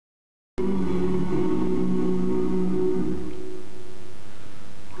Hey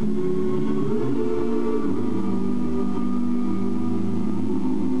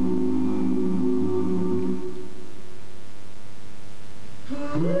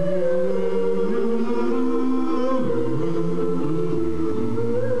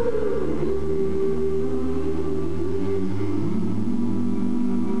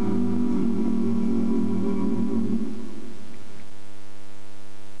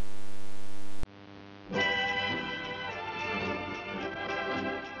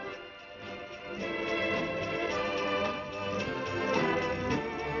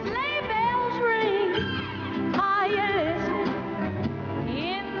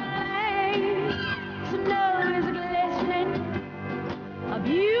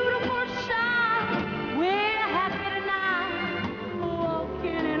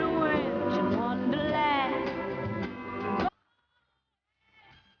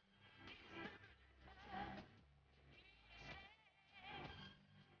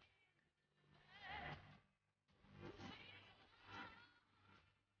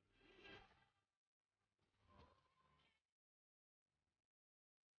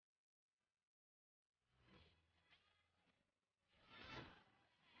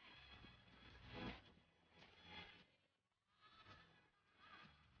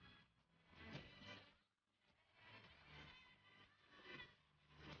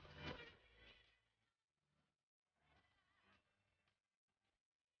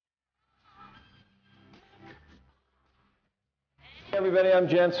everybody, I'm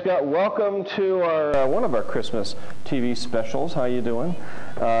Jan Scott. Welcome to our one of our Christmas TV specials. How you doing?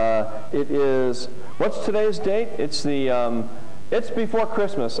 It is, what's today's date? It's the it's before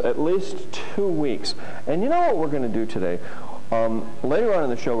Christmas, at least 2 weeks. And you know what we're going to do today? Later on in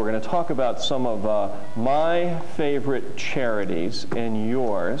the show, we're going to talk about some of my favorite charities and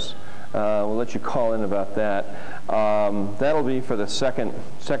yours. We'll let you call in about that. That'll be for the second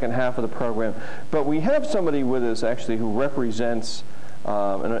half of the program. But we have somebody with us actually who represents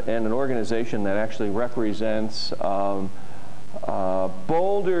an organization that actually represents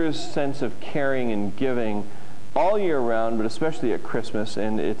Boulder's sense of caring and giving all year round, but especially at Christmas.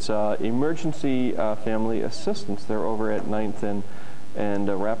 And it's Emergency Family Assistance. They're over at 9th and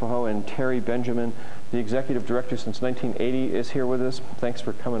Arapahoe. And Terry Benjamin, the executive director since 1980, is here with us. Thanks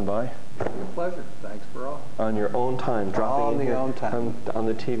for coming by. Your pleasure. Thanks for all. On your own time, dropping in here on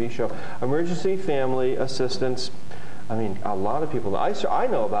the TV show. Emergency Family Assistance. I mean, a lot of people, I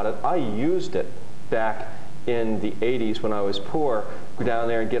know about it. I used it back in the 80s when I was poor. Go down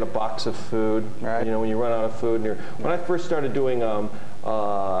there and get a box of food. Right. You know, when you run out of food. And when I first started doing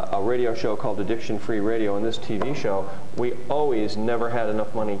a radio show called Addiction Free Radio, and this TV show, we always never had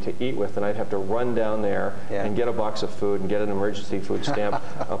enough money to eat with, and I'd have to run down there and get a box of food and get an emergency food stamp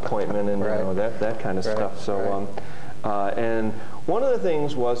appointment and you know, that kind of stuff. So, and one of the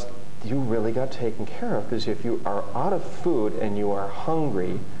things was you really got taken care of, because if you are out of food and you are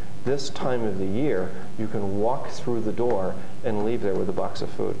hungry this time of the year, you can walk through the door and leave there with a box of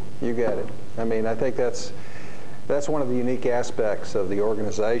food. You get it. I mean, I think that's one of the unique aspects of the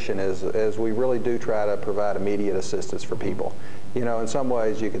organization is we really do try to provide immediate assistance for people. You know, in some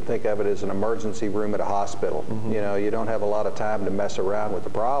ways you can think of it as an emergency room at a hospital. Mm-hmm. You know, you don't have a lot of time to mess around with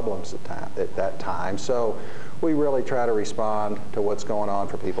the problems at that time. So we really try to respond to what's going on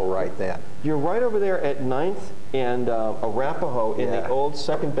for people right then. You're right over there at 9th and Arapahoe in the old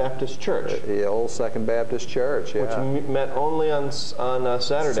Second Baptist Church. The old Second Baptist Church, Which met only on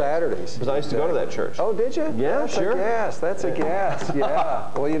Saturdays. Saturdays. Because I used to go to that church. Oh, did you? Yeah, sure. That's a guess, yeah.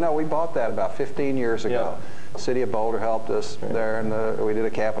 Well, you know, we bought that about 15 years ago. Yeah. City of Boulder helped us there, and we did a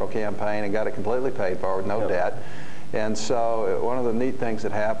capital campaign and got it completely paid for with no debt. And so one of the neat things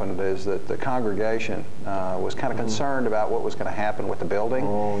that happened is that the congregation was kind of concerned about what was going to happen with the building.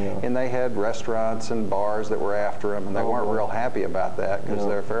 And they had restaurants and bars that were after them, and they weren't real happy about that because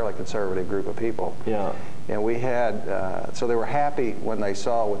they're a fairly conservative group of people. And we had, so they were happy when they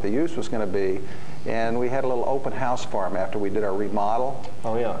saw what the use was going to be. And we had a little open house for them after we did our remodel.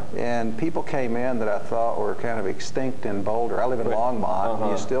 And people came in that I thought were kind of extinct in Boulder. I live in Longmont,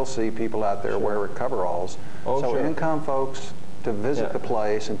 and you still see people out there wearing coveralls. So in-come folks to visit the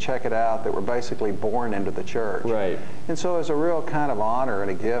place and check it out that were basically born into the church. And so it's a real kind of honor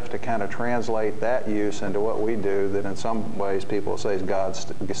and a gift to kind of translate that use into what we do that in some ways people say is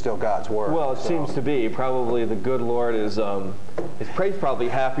still God's work. Well, it seems to be. Probably the good Lord is He's probably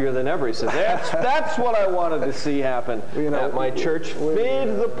happier than ever. He says, that's what I wanted to see happen at my church. Feed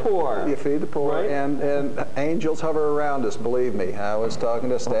the poor. You feed the poor, right? and angels hover around us, believe me. I was talking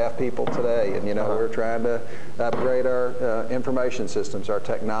to staff people today, and we're trying to upgrade our information systems, our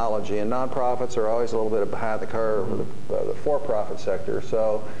technology, and nonprofits are always a little bit behind the curve with the for-profit sector.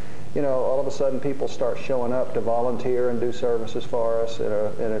 So, all of a sudden people start showing up to volunteer and do services for us in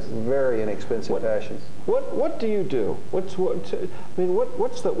a very inexpensive fashion. What do you do? How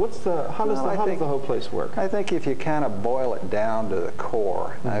does the whole place work? I think if you kind of boil it down to the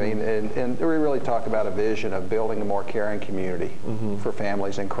core, I mean, and we really talk about a vision of building a more caring community for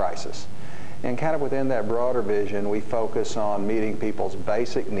families in crisis. And kind of within that broader vision, we focus on meeting people's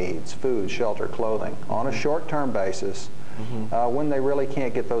basic needs, food, shelter, clothing, on a short-term basis, when they really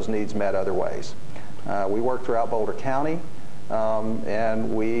can't get those needs met other ways. We work throughout Boulder County,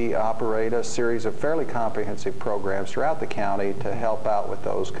 and we operate a series of fairly comprehensive programs throughout the county to help out with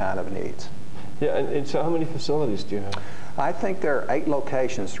those kind of needs. Yeah, and so how many facilities do you have? I think there are 8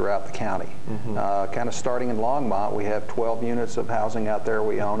 locations throughout the county. Kind of starting in Longmont, we have 12 units of housing out there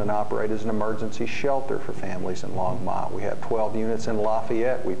we own and operate as an emergency shelter for families in Longmont. We have 12 units in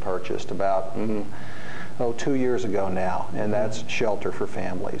Lafayette we purchased about 2 years ago now, and that's shelter for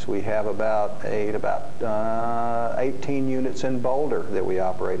families. We have about 18 units in Boulder that we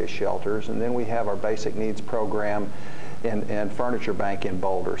operate as shelters, and then we have our basic needs program and furniture bank in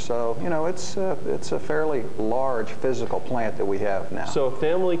Boulder. So, it's a fairly large physical plant that we have now. So a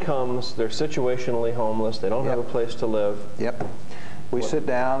family comes, they're situationally homeless, they don't have a place to live. Yep. We sit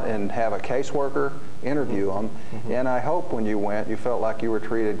down and have a caseworker interview them, and I hope when you went, you felt like you were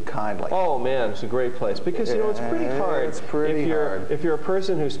treated kindly. Oh man, it's a great place because it's pretty hard. It's pretty hard. If you're a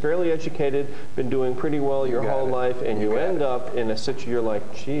person who's fairly educated, been doing pretty well your whole life, and you end up in a situation, you're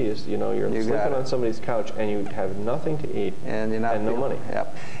like, geez, you're sleeping on somebody's couch and you have nothing to eat and you're not no money.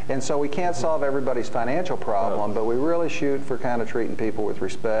 Yep. And so we can't solve everybody's financial problem, but we really shoot for kind of treating people with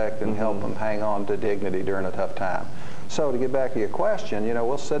respect and help them hang on to dignity during a tough time. So to get back to your question,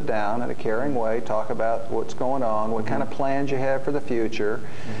 we'll sit down in a caring way, talk about what's going on, what kind of plans you have for the future,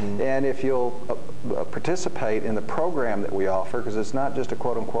 and if you'll participate in the program that we offer, because it's not just a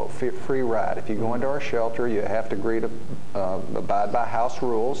quote-unquote free ride. If you go into our shelter, you have to agree to abide by house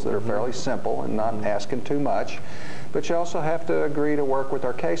rules that are fairly simple and not asking too much. But you also have to agree to work with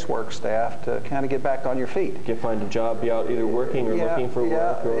our casework staff to kind of get back on your feet. Find a job, be out either working or looking for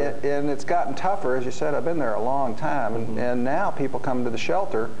work. And it's gotten tougher. As you said, I've been there a long time, and now people come to the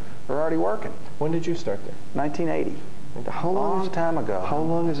shelter are already working. When did you start there? 1980. Long time ago. How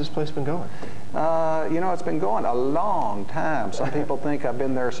long has this place been going? It's been going a long time. Some people think I've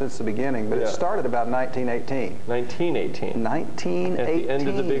been there since the beginning, but it started about 1918. 1918. 1918. At the end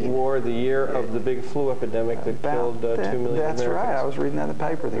of the big war, the year of the big flu epidemic that killed 2 million Americans. That's right. I was reading that in the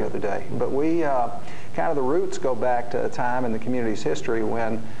paper the other day. But we, kind of the roots go back to a time in the community's history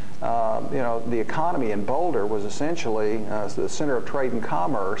when the economy in Boulder was essentially the center of trade and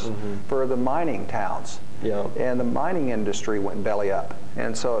commerce for the mining towns. Yeah. And the mining industry went belly up.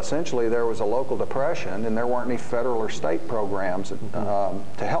 And so essentially there was a local depression, and there weren't any federal or state programs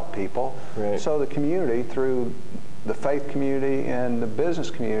to help people. Right. So the community, through the faith community and the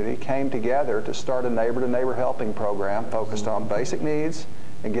business community, came together to start a neighbor-to-neighbor helping program focused on basic needs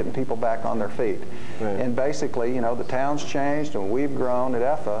and getting people back on their feet. Right. And basically, the town's changed and we've grown at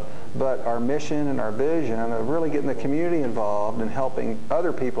EFA, but our mission and our vision of really getting the community involved and helping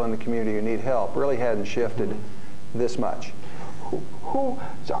other people in the community who need help really hadn't shifted this much.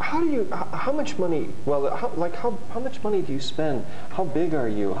 So how much money, how much money do you spend? How big are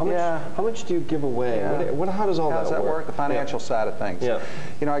you? How much do you give away? How does all that work? The financial side of things. Yeah.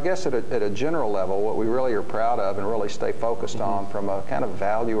 I guess at a general level, what we really are proud of and really stay focused on from a kind of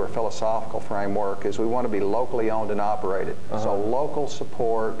value or philosophical framework is we want to be locally owned and operated. So local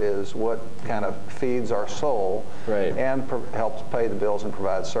support is what kind of feeds our soul and helps pay the bills and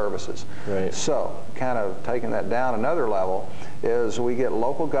provide services. Right. So kind of taking that down another level is we get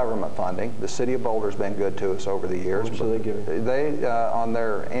local government funding. The city of Boulder's been good to us over the years. How much are they giving? They, on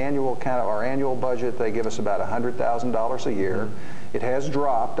their annual our annual budget, they give us about $100,000 a year. It has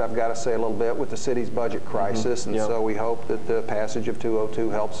dropped, I've got to say, a little bit with the city's budget crisis, and so we hope that the passage of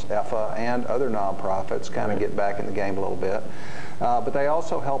 202 helps EFA and other nonprofits kind of get back in the game a little bit. But they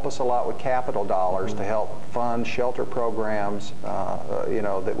also help us a lot with capital dollars to help fund shelter programs,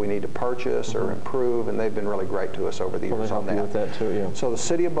 that we need to purchase or improve, and they've been really great to us over the years on that. With that too, yeah. So the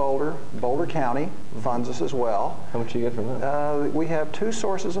city of Boulder, Boulder County funds us as well. How much do you get from that? We have 2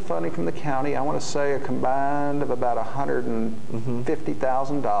 sources of funding from the county. I want to say a combined of about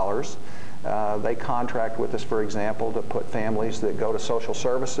 $150,000. They contract with us, for example, to put families that go to social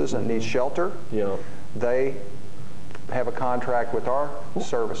services and need shelter. Yeah. They have a contract with our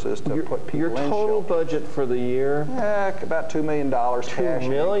services to put people in shelter. Your total budget for the year? Yeah, about $2 million cash. $2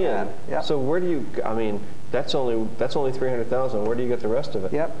 million? Yep. So where do you, I mean, that's only $300,000. Where do you get the rest of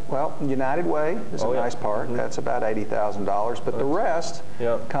it? Yep. Well, United Way is a nice part. That's about $80,000. But the rest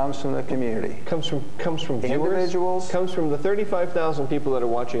comes from the community. Comes from viewers? Individuals. Comes from the 35,000 people that are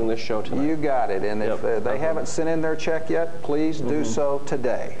watching this show tonight. You got it. And if they haven't sent in their check yet, please do so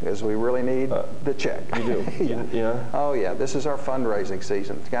today, as we really need the check. You do? Yeah. Oh, yeah. This is our fundraising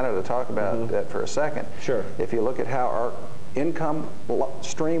season. Kind of to talk about that for a second. Sure. If you look at how our income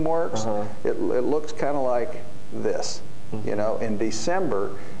stream works, it looks kind of like this. You know, in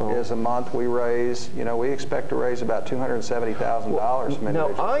December is a month we raise, we expect to raise about $270,000 from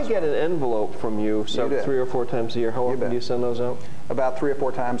individuals. Now, I get an envelope from you 3 or 4 times a year. How often do you send those out? About 3 or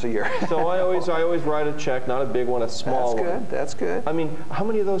 4 times a year. So I always write a check, not a big one, a small one. That's good. That's good. I mean, how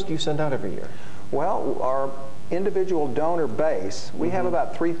many of those do you send out every year? Well, our individual donor base, we have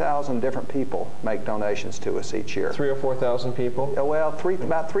about 3,000 different people make donations to us each year. 3,000 or 4,000 people? Well,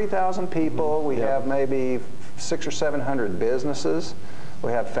 about 3,000 people. We have maybe 600 or 700 businesses.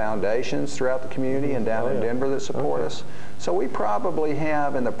 We have foundations throughout the community and down in Denver that support us. So we probably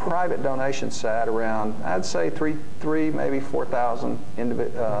have in the private donation side around, I'd say maybe 4,000,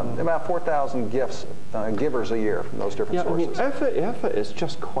 about 4,000 givers a year from those different sources. I mean, EFA is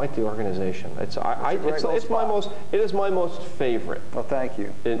just quite the organization. It is my most favorite. Well, thank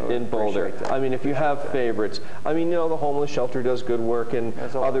you. In Boulder. I mean, if you have favorites, I mean, the homeless shelter does good work and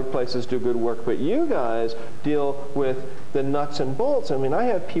other places do good work, but you guys deal with the nuts and bolts. I mean, I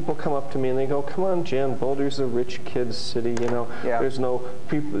have people come up to me and they go, "Come on, Jen, Boulder's a rich kid's city. There's no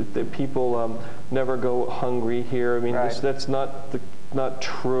people never go hungry here. I mean, that's not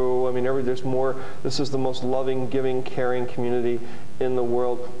true. I mean, there's more. This is the most loving, giving, caring community in the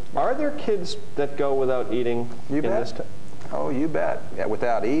world." Are there kids that go without eating in this town? Oh, you bet. Yeah,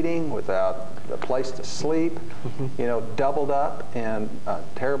 without eating, without a place to sleep, doubled up in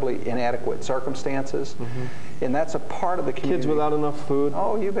terribly inadequate circumstances. And that's a part of the community. Kids without enough food?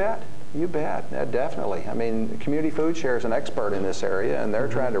 Oh, you bet. You bet. Yeah, definitely. I mean, Community Food Share is an expert in this area, and they're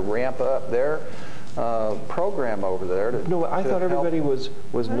trying to ramp up their program over there. I thought everybody was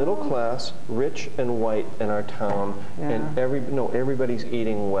middle class, rich and white in our town, and everybody's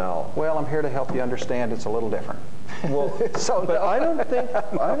eating well. Well, I'm here to help you understand it's a little different. Well, I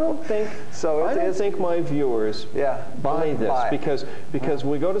don't think my viewers buy this because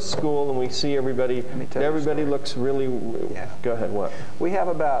we go to school and we see everybody looks really. Go ahead. What? We have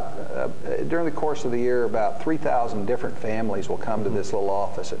about during the course of the year about 3,000 different families will come to this little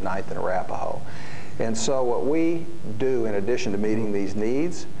office at 9th and Arapahoe. And so what we do, in addition to meeting these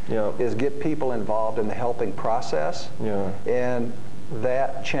needs, is get people involved in the helping process, and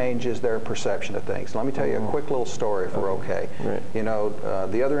that changes their perception of things. Let me tell you a quick little story, if we're okay. Right.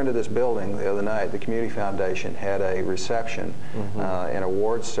 The other end of this building, the other night, the Community Foundation had a reception, an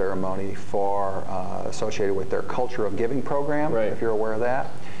awards ceremony for associated with their Culture of Giving program, if you're aware of that.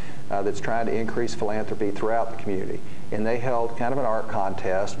 That's trying to increase philanthropy throughout the community. And they held kind of an art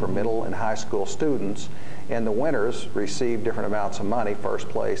contest for middle and high school students, and the winners received different amounts of money. First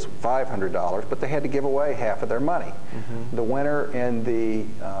place, $500, but they had to give away half of their money. The winner in the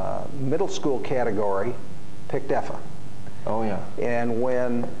middle school category picked EFA. Oh, yeah. And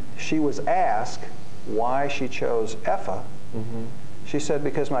when she was asked why she chose EFA, she said,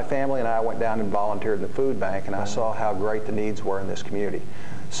 because my family and I went down and volunteered in the food bank, and I saw how great the needs were in this community.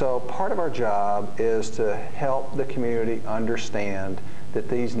 So part of our job is to help the community understand that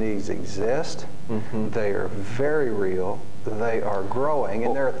these needs exist, they are very real, they are growing,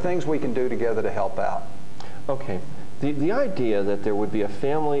 and there are things we can do together to help out. Okay. The idea that there would be a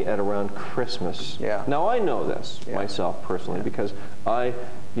family at around Christmas. Now, I know this myself personally because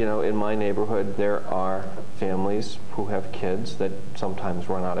in my neighborhood there are families who have kids that sometimes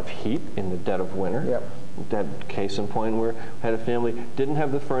run out of heat in the dead of winter. That case in point where I had a family, didn't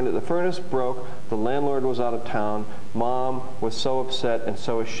have the furnace broke, the landlord was out of town, mom was so upset and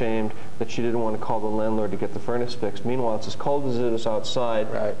so ashamed that she didn't want to call the landlord to get the furnace fixed. Meanwhile, it's as cold as it is outside.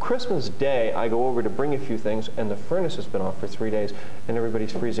 Christmas Day, I go over to bring a few things, and the furnace has been off for 3 days, and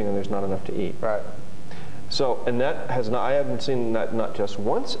everybody's freezing and there's not enough to eat. So, and that has not, I haven't seen that not just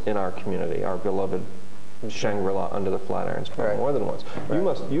once in our community, our beloved Shangri-La under the Flatirons, more than once.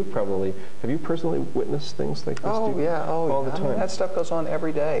 You probably, have you personally witnessed things like this? All the time. That stuff goes on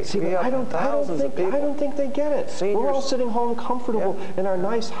every day. See, I don't think they get it. We're all sitting home comfortable in our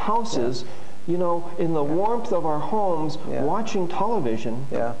nice houses, in the warmth of our homes, watching television.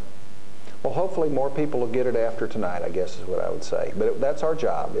 Well, hopefully more people will get it after tonight, I guess is what I would say. But that's our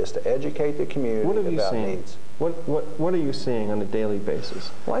job, is to educate the community about needs. What are you seeing on a daily basis?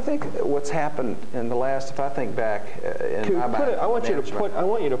 Well, I think what's happened in the last, if I think back in my mind, I want you to put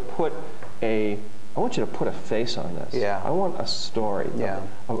a face on this. Yeah. I want a story. Yeah.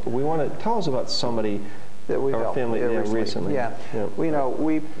 We want to tell us about somebody that we our helped family recently. Yeah. Well, you know,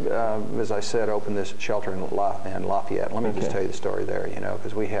 we, as I said, opened this shelter in Lafayette. Let me just tell you the story there, you know,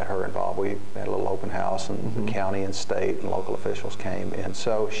 because we had her involved. We had a little open house, and the county and state and local officials came. And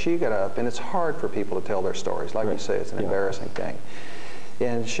so she got up, and it's hard for people to tell their stories. Like you say, it's an embarrassing thing.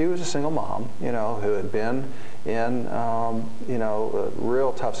 And she was a single mom, you know, who had been in, you know, a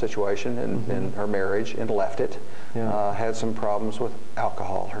real tough situation in her marriage and left it. Had some problems with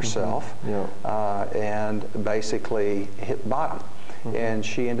alcohol herself, and basically hit bottom. And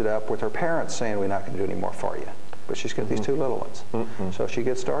she ended up with her parents saying, "We're not going to do any more for you." But she's got these two little ones. So she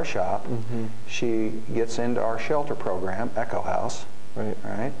gets to our shop. She gets into our shelter program, Echo House,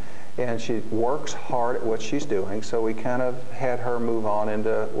 right? And she works hard at what she's doing, so we kind of had her move on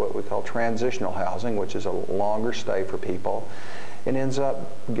into what we call transitional housing, which is a longer stay for people, and ends up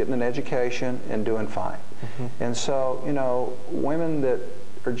getting an education and doing fine. And so, you know, women that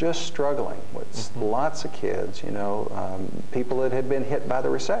are just struggling with lots of kids, you know, people that had been hit by the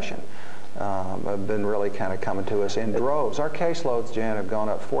recession, have been really kind of coming to us in droves. Our caseloads, Jan, have gone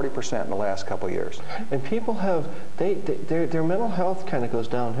up 40% in the last couple of years. And people have, their mental health kind of goes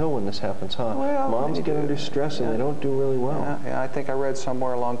downhill when this happens, huh? Well, moms get under stress and they don't do really well. I think I read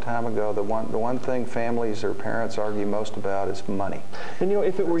somewhere a long time ago that the one thing families or parents argue most about is money. And you know,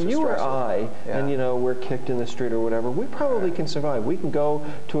 if it were you or I, and you know, we're kicked in the street or whatever, we probably can survive. We can go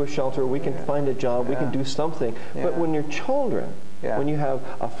to a shelter, we can find a job, we can do something. But when your children, when you have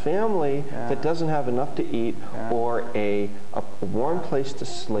a family that doesn't have enough to eat or a warm place to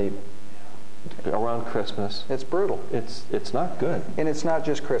sleep around Christmas, it's brutal. It's not good. And it's not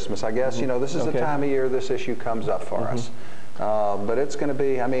just Christmas. I guess, you know, this is the time of year this issue comes up for us. But it's going to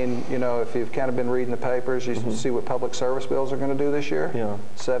be, I mean, you know, if you've kind of been reading the papers, you see what public service bills are going to do this year.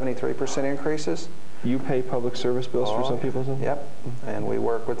 73% increases. You pay public service bills for some people? Yep. And we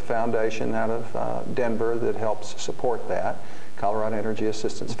work with the foundation out of Denver that helps support that, Colorado Energy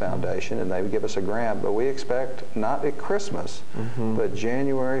Assistance Foundation, and they give us a grant. But we expect, not at Christmas, but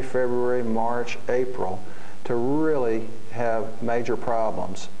January, February, March, April, to really have major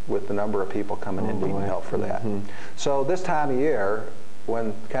problems with the number of people coming in needing help for that. So this time of year,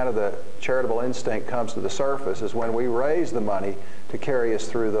 when kind of the charitable instinct comes to the surface, is when we raise the money to carry us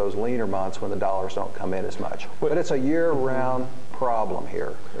through those leaner months when the dollars don't come in as much. But it's a year-round problem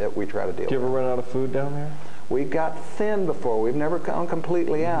here that we try to deal with. Do you ever run out of food down there? We got thin before. We've never gone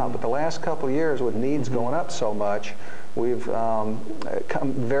completely out, but the last couple of years with needs going up so much, we've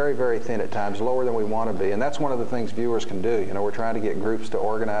come very, very thin at times, lower than we want to be. And that's one of the things viewers can do. You know, we're trying to get groups to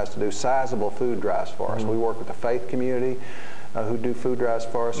organize to do sizable food drives for us. We work with the faith community who do food drives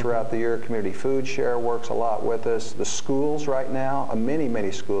for us throughout the year. Community Food Share works a lot with us. The schools right now, many,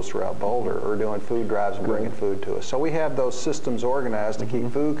 many schools throughout Boulder are doing food drives and bringing food to us. So we have those systems organized to keep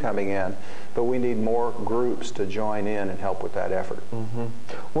food coming in, but we need more groups to join in and help with that effort.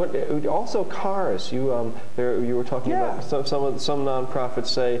 What also cars? You were talking about some nonprofits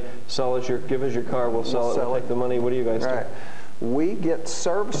say, give us your car, we'll sell it, we'll take the money. What do you guys do? We get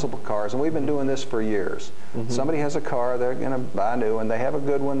serviceable cars, and we've been doing this for years. Somebody has a car, they're going to buy new, and they have a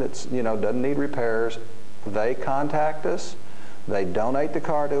good one that's, you know, doesn't need repairs. They contact us, they donate the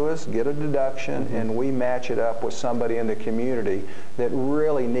car to us, get a deduction, and we match it up with somebody in the community that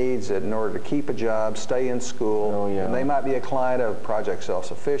really needs it in order to keep a job, stay in school. And they might be a client of Project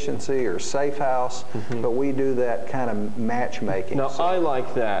Self-Sufficiency or Safe House, but we do that kind of matchmaking. Now, I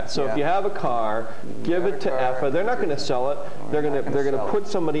like that. So if you have a car, give it to EFA. They're not going to sell it. They're going to put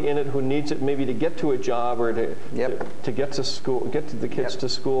somebody in it who needs it, maybe to get to a job or to get to school, get the kids to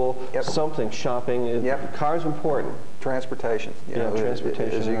school, something, shopping. Car's important. Transportation.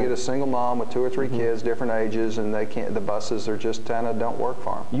 Transportation. As you get a single mom with 2 or 3 kids, different ages, and they can't. The buses are just kind of don't work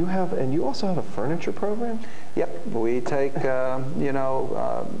for them. You also have a furniture program. Yep, we take you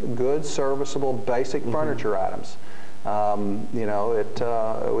know, good, serviceable, basic furniture items. You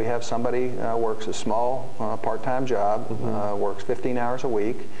know, we have somebody works a small part-time job, works 15 hours a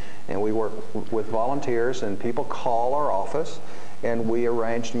week, and we work with volunteers, and people call our office. And we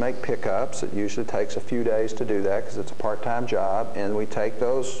arrange to make pickups. It usually takes a few days to do that because it's a part-time job. And we take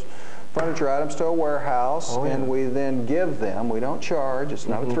those furniture items to a warehouse, and we then give them. We don't charge. It's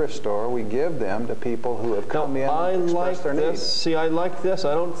not a thrift store. We give them to people who have come in and expressed their needs. See, I like this.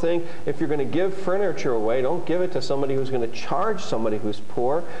 I don't think if you're going to give furniture away, don't give it to somebody who's going to charge somebody who's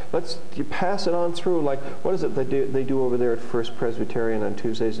poor. You pass it on through. Like, what is it they do over there at First Presbyterian on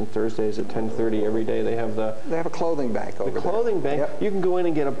Tuesdays and Thursdays at 10:30 every day? They have a clothing bank over there. The clothing bank. Yep. You can go in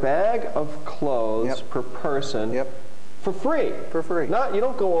and get a bag of clothes per person. Yep. For free. For free. You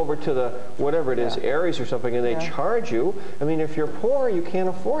don't go over to the, whatever it is, Aries or something, and they charge you. I mean, if you're poor, you can't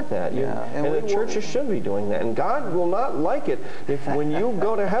afford that. And the churches should be doing that. And God will not like it if when you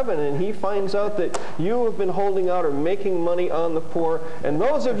go to heaven and He finds out that you have been holding out or making money on the poor, and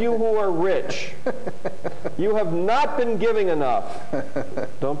those of you who are rich, you have not been giving enough.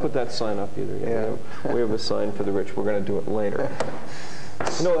 Don't put that sign up either. We have a sign for the rich. We're going to do it later.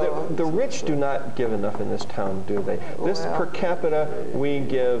 No, the rich do not give enough in this town, do they? This per capita, we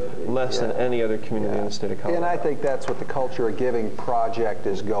give less than any other community in the state of Colorado. And I think that's what the Culture of Giving project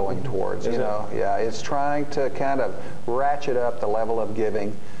is going towards. It's trying to kind of ratchet up the level of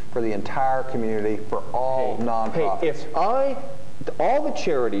giving for the entire community, for all nonprofits. If all the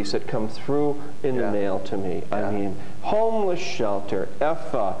charities that come through in the mail to me, I mean, homeless shelter,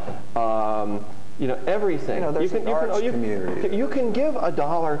 EFA, everything. There's an arts community. You can give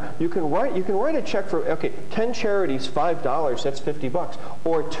 $1. You can write a check for 10 charities, $5. That's $50.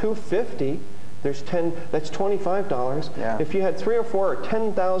 Or 250. There's 10. That's $25. Yeah. If you had 3 or 4 or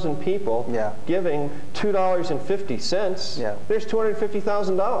 10,000 people giving $2.50, there's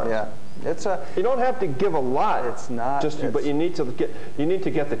 $250,000. Yeah. You don't have to give a lot. It's not. But you need to get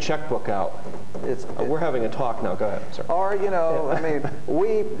the checkbook out. We're having a talk now. Go ahead. Sorry. Or I mean,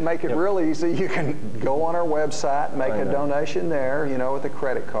 we make it real easy. You can go on our website, make a donation there, with a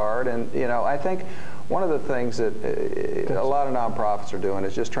credit card, and I think one of the things that a lot of nonprofits are doing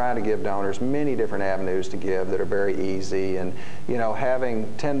is just trying to give donors many different avenues to give that are very easy, and having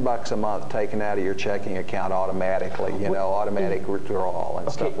 $10 a month taken out of your checking account automatically, automatic withdrawal and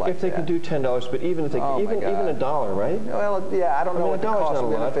stuff like that. If they can do $10, but even if they even $1, right? Well, I don't know what the cost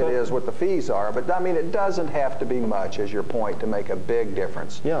benefit is, what the fees are, but I mean it doesn't have to be much, as your point, to make a big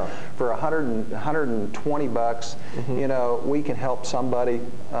difference. Yeah. For $120, we can help somebody,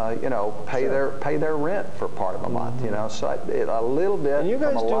 pay their rent for part of a month, so a little bit and you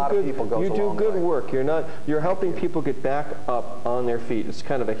guys from a lot of people goes a long way. You do good work. You're helping people get back up on their feet. It's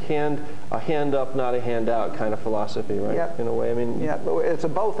kind of a hand up, not a hand out kind of philosophy, right? Yep. In a way, I mean. Yeah, but it's a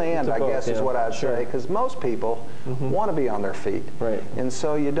both and, I guess, is what I'd say, because most people want to be on their feet, right? And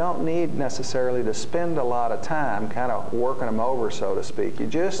so you don't need necessarily to spend a lot of time kind of working them over, so to speak. You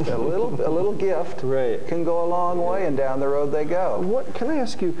just a little gift can go a long way, and down the road they go. What can I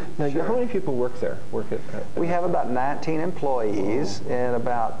ask you now? How many people work there? We have about 19 employees, and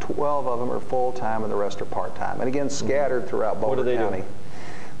about 12 of them are full-time and the rest are part-time. And again, scattered throughout Boulder County. What do they do?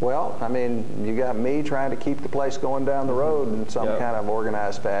 Well, I mean, you got me trying to keep the place going down the road in some kind of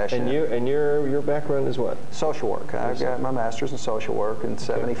organized fashion. And your background is what? Social work. I've got my master's in social work in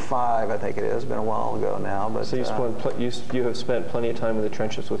 '75, I think it is. Been a while ago now, but so you have spent plenty of time in the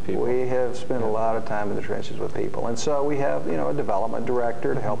trenches with people. We have spent a lot of time in the trenches with people, and so we have a development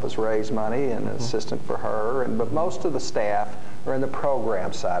director to help us raise money, and an assistant for her, but most of the staff are in the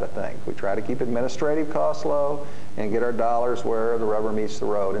program side of things. We try to keep administrative costs low and get our dollars where the rubber meets the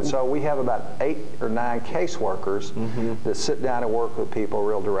road. And so we have about 8 or 9 caseworkers that sit down and work with people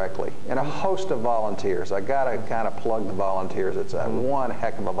real directly, and a host of volunteers. I got to kind of plug the volunteers. It's one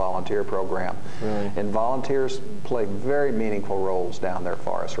heck of a volunteer program. Really? And volunteers play very meaningful roles down there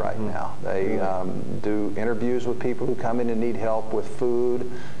for us right now. They do interviews with people who come in and need help with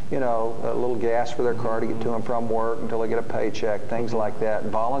food, a little gas for their car to get to and from work until they get a paycheck, things like that.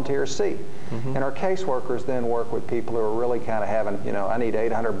 And volunteers see. And our caseworkers then work with people who are really kind of having, I need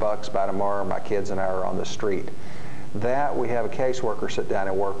 $800 by tomorrow, my kids and I are on the street. That we have a caseworker sit down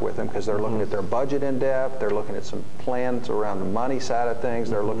and work with them, because they're looking at their budget in depth, they're looking at some plans around the money side of things,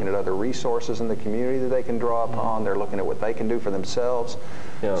 they're looking at other resources in the community that they can draw upon, they're looking at what they can do for themselves.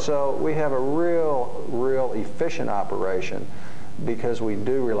 Yeah. So we have a real efficient operation, because we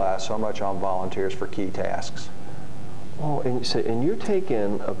do rely so much on volunteers for key tasks. Oh, and you take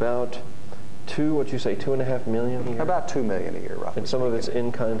in about $2.5 million a year? About $2 million a year, roughly. And some of it's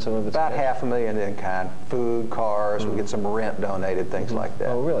in kind, some of it's about cash? $500,000 in kind. Food, cars, we get some rent donated, things like that.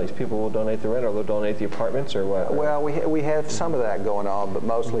 Oh, really? People will donate the rent, or they'll donate the apartments, or what? Well, we have some of that going on, but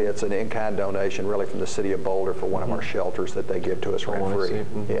mostly it's an in-kind donation, really, from the city of Boulder for one of our shelters that they give to us rent-free.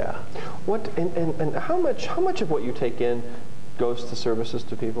 Yeah. What and how much of what you take in goes to services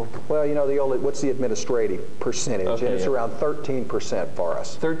to people? Well, you know, what's the administrative percentage? Okay, and it's around 13% for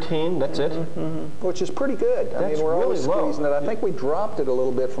us. 13, that's it? Which is pretty good. I mean, we're really always squeezing it. I think we dropped it a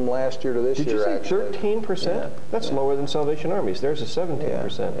little bit from last year to this year, actually. Did you say 13%? That's lower than Salvation Army's. There's a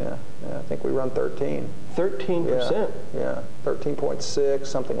 17%. Yeah, I think we run 13. 13%? Yeah, 13.6,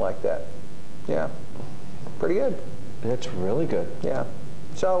 something like that. Yeah, pretty good. That's really good. Yeah.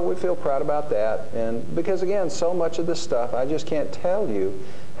 So we feel proud about that, and because again, so much of this stuff, I just can't tell you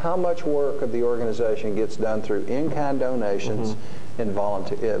how much work of the organization gets done through in-kind donations and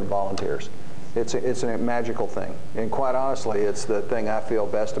volunteers. It's a magical thing, and quite honestly, it's the thing I feel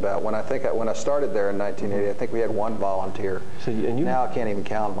best about. When I started there in 1980, I think we had one volunteer. So now I can't even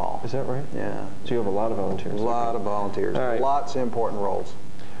count them all. Is that right? Yeah. So you have a lot of volunteers. A lot of volunteers. All right. Lots of important roles.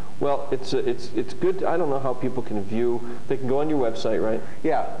 Well, it's good. I don't know how people can view. They can go on your website, right?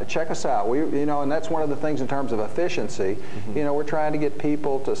 Yeah, check us out. And that's one of the things in terms of efficiency. You know, we're trying to get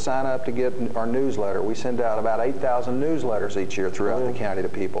people to sign up to get our newsletter. We send out about 8,000 newsletters each year throughout the county to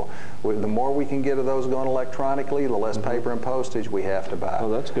people. The more we can get of those going electronically, the less paper and postage we have to buy.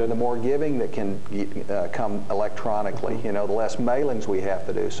 Oh, that's good. The more giving that can come electronically, you know, the less mailings we have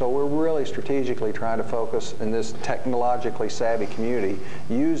to do. So we're really strategically trying to focus in this technologically savvy community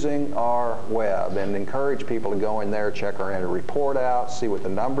using our web and encourage people to go in there, check our annual report out, see what the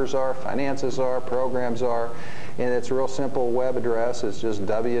numbers are, finances are, programs are. And it's a real simple web address. It's just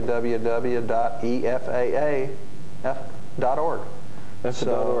www.efaa.org. That's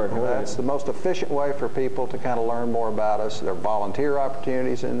 .org. That's the most efficient way for people to kind of learn more about us. There are volunteer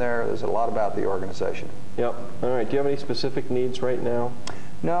opportunities in there. There's a lot about the organization. Yep. All right. Do you have any specific needs right now?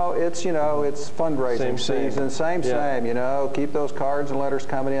 No, it's, you know, it's fundraising season. Same, you know, keep those cards and letters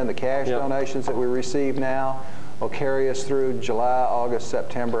coming in. The cash donations that we receive now will carry us through July, August,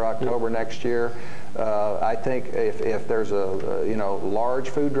 September, October next year. I think if there's large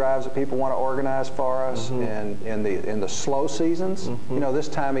food drives that people want to organize for us, and in the slow seasons, you know, this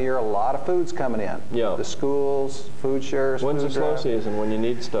time of year a lot of food's coming in. Yeah. The schools, food shares. When's the slow season when you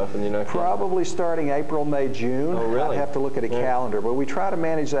need stuff and you're not? Probably starting April, May, June. Oh, really? I'd have to look at a calendar, but we try to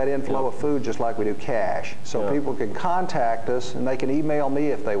manage that inflow of food just like we do cash. So people can contact us and they can email me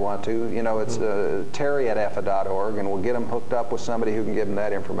if they want to. You know, it's terry@efa.org, and we'll get them hooked up with somebody who can give them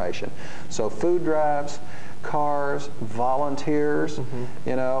that information. So food drives, cars, volunteers,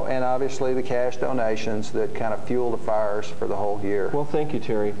 you know, and obviously the cash donations that kind of fuel the fires for the whole year. Well, thank you,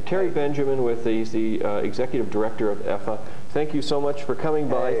 Terry. Terry Benjamin, he's the executive director of EFA. Thank you so much for coming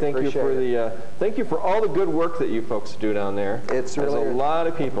by. Thank you for all the good work that you folks do down there. It's really There's a lot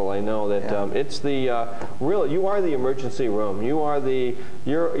of people I know that it's the you are the emergency room. You are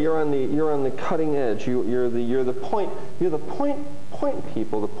you're on the cutting edge. You're the point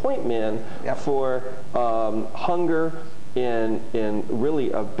people, the point man for hunger in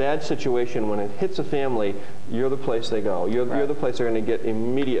really a bad situation. When it hits a family, you're the place they go. You're the place they're going to get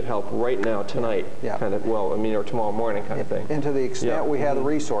immediate help right now, tonight, kind of, or tomorrow morning kind of thing. And to the extent we have the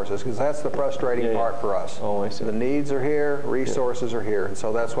resources, because that's the frustrating part for us. Oh, I see. The needs are here, resources are here, and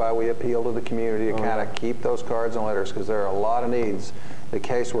so that's why we appeal to the community to kind of keep those cards and letters, because there are a lot of needs. The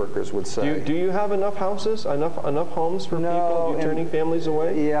caseworkers would say. Do you have enough houses, enough homes for people? You're turning families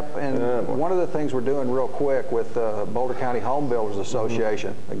away? Yep, and one of the things we're doing real quick with Boulder County Home Builders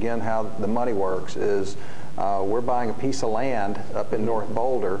Association, again, how the money works is we're buying a piece of land up in North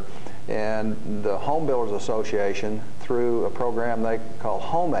Boulder, and the Home Builders Association, through a program they call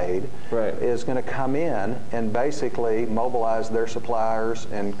Home Aid, is going to come in and basically mobilize their suppliers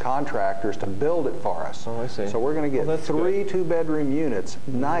and contractors to build it for us. Oh, I see. So we're going to get 3 two-bedroom units,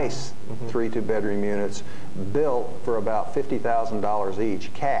 nice 3 two-bedroom units, built for about $50,000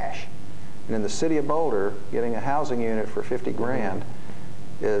 each, cash. And in the city of Boulder, getting a housing unit for 50 grand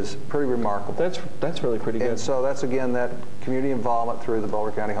is pretty remarkable. That's really pretty good. And so that's, again, that community involvement through the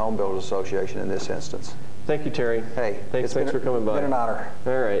Boulder County Home Builders Association in this instance. Thank you, Terry. Hey, thanks for coming by. It's been an honor.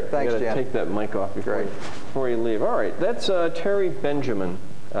 All right. Thanks, Jen. Take that mic off before you leave. All right. That's Terry Benjamin,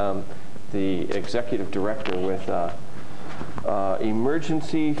 the executive director with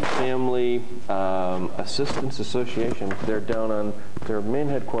Emergency Family Assistance Association. They're down on their main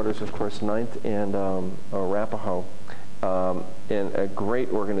headquarters, of course, 9th and Arapahoe. And a great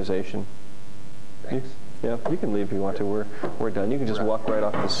organization. Thanks. Yeah, you can leave if you want to. We're done. You can just walk right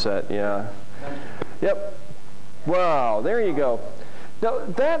off the set. Yeah. Yep. Wow. There you go. Now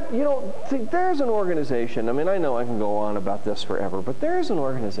there's an organization. I mean, I know I can go on about this forever, but there's an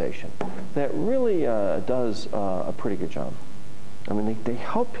organization that really does a pretty good job. I mean, they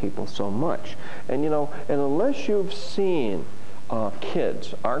help people so much, and and unless you've seen our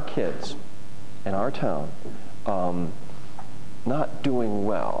kids in our town. not doing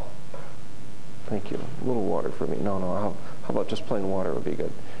well. Thank you. A little water for me. No, how about just plain water would be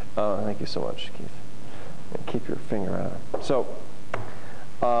good. Thank you so much, Keith. And keep your finger out of it. So,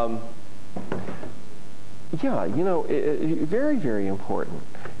 yeah, you know, very, very important.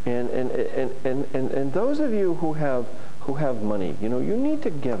 And those of you who have money, you know, you need to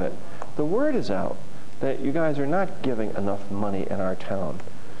give it. The word is out that you guys are not giving enough money in our town.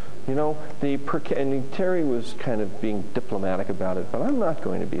 You know, and Terry was kind of being diplomatic about it, but I'm not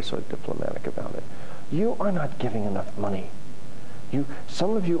going to be so diplomatic about it. You are not giving enough money.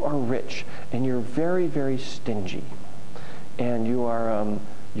 Some of you are rich, and you're very, very stingy, and you are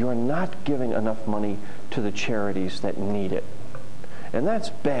not giving enough money to the charities that need it, and that's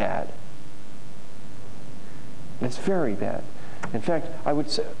bad. It's very bad. In fact, I would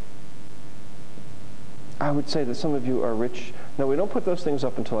say that some of you are rich. No, we don't put those things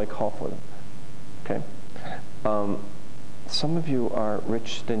up until I call for them. Okay? Some of you are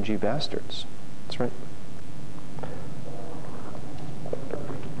rich, stingy bastards. That's right.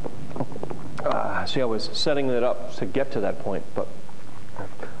 See, I was setting it up to get to that point, but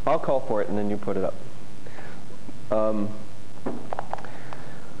I'll call for it and then you put it up.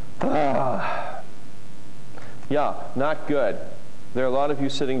 Yeah, not good. There are a lot of you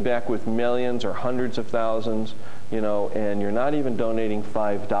sitting back with millions or hundreds of thousands, you know, and you're not even donating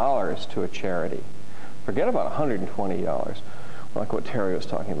 $5 to a charity. Forget about $120, like what Terry was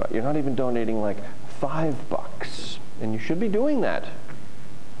talking about. You're not even donating like $5, and you should be doing that.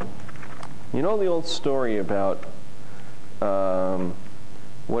 You know the old story about,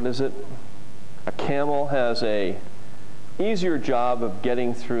 what is it? A camel has a easier job of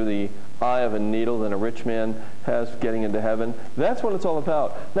getting through the eye of a needle than a rich man has getting into heaven. That's what it's all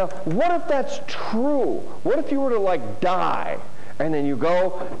about. Now, what if that's true? What if you were to like die, and then you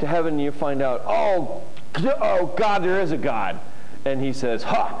go to heaven and you find out, oh God, there is a God. And he says,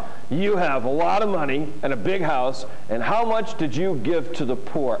 ha, you have a lot of money and a big house, and how much did you give to the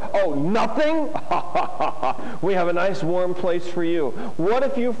poor? Oh, nothing? We have a nice warm place for you. What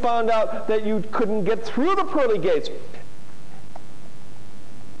if you found out that you couldn't get through the pearly gates?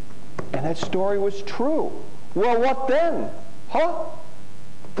 And that story was true. Well, what then? Huh?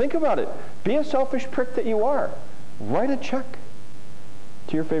 Think about it. Be a selfish prick that you are. Write a check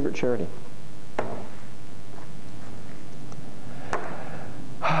to your favorite charity.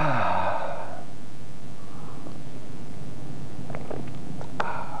 How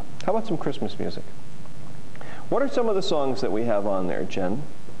about some Christmas music? What are some of the songs that we have on there, Jen?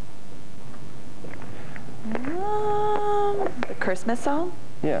 The Christmas song?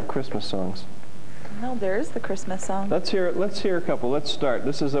 Yeah, Christmas songs. No, there is the Christmas song. Let's hear a couple. Let's start.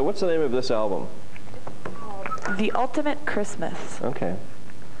 This is what's the name of this album? The Ultimate Christmas. Okay.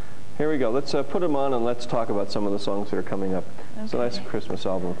 Here we go. Let's put them on and let's talk about some of the songs that are coming up. Okay. It's a nice Christmas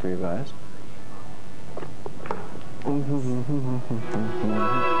album for you guys.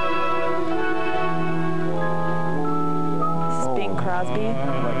 Bing Crosby.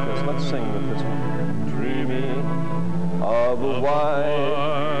 I like this. Let's sing with this one. Dreaming of a white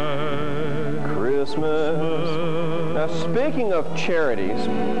Christmas. Now, speaking of charities,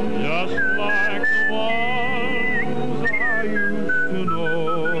 just like the ones I used to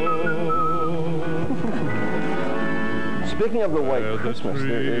know. Speaking of the white Christmas,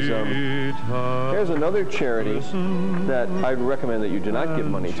 there's another charity that I'd recommend that you do not give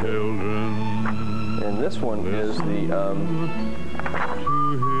money to. And this one is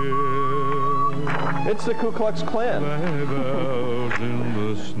it's the Ku Klux Klan.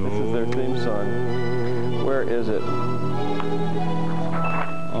 This is their theme song. Where is it? I'm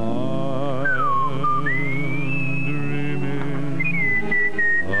dreaming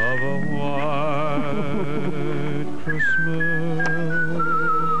of a white Christmas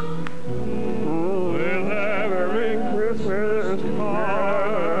with every Christmas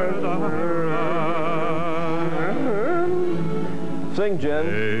card I write. Sing, Jen.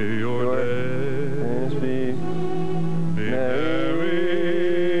 May your days be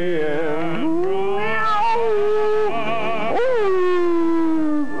merry and bright.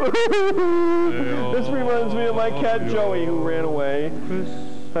 This reminds me of my cat Joey who ran away.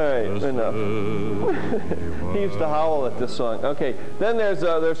 All right, enough. He used to howl at this song. Okay, then there's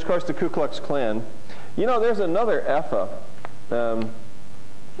of course the Ku Klux Klan. You know, there's another effa.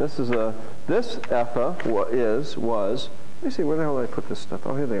 This effa was. Let me see, where the hell did I put this stuff?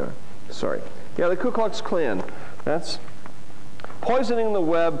 Oh, here they are. Sorry. Yeah, the Ku Klux Klan. That's poisoning the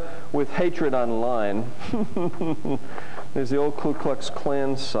web with hatred online. There's the old Ku Klux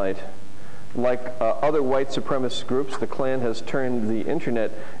Klan site. Like other white supremacist groups, the Klan has turned the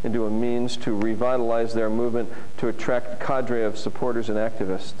internet into a means to revitalize their movement to attract a cadre of supporters and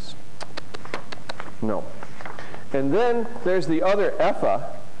activists. No. And then there's the other EFA,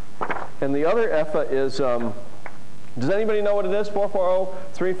 and the other EFA is, does anybody know what it is?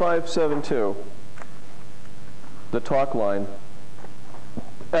 440-3572. The talk line.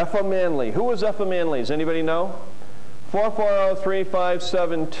 EFA Manly. Who was EFA Manly? Does anybody know?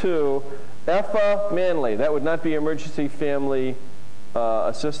 440-3572. EFA Manly. That would not be Emergency Family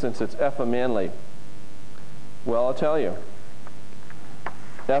Assistance. It's EFA Manly. Well, I'll tell you.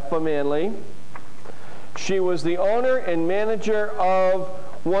 EFA Manly. She was the owner and manager of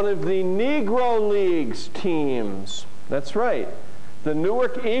one of the Negro Leagues teams. That's right. The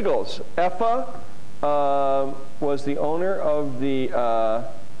Newark Eagles. EFA was the owner of the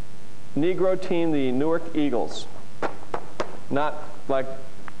Negro team, the Newark Eagles. Not like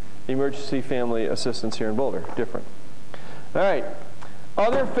Emergency Family Assistance here in Boulder. Different. All right.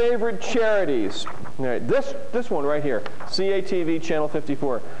 Other favorite charities. All right. This one right here. CATV Channel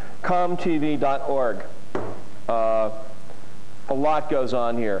 54. comtv.org. A lot goes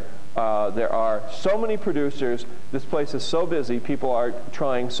on here. There are so many producers. This place is so busy. People are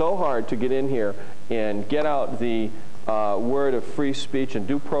trying so hard to get in here and get out the word of free speech and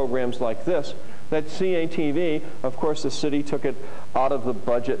do programs like this. That CATV, of course, the city took it out of the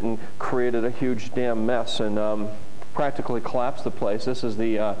budget and created a huge damn mess and practically collapsed the place. This is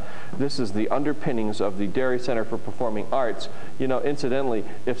the underpinnings of the Dairy Center for Performing Arts. You know, incidentally,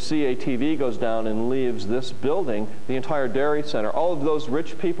 if CATV goes down and leaves this building, the entire Dairy Center, all of those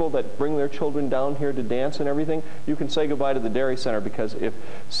rich people that bring their children down here to dance and everything, you can say goodbye to the Dairy Center, because if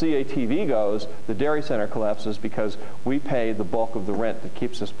CATV goes, the Dairy Center collapses because we pay the bulk of the rent that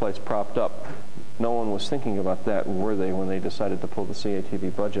keeps this place propped up. No one was thinking about that, were they, when they decided to pull the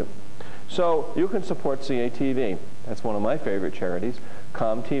CATV budget? So you can support CATV. That's one of my favorite charities,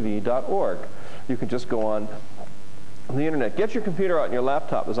 comtv.org. You can just go on the internet. Get your computer out and your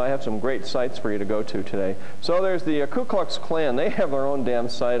laptop, as I have some great sites for you to go to today. So there's the Ku Klux Klan. They have their own damn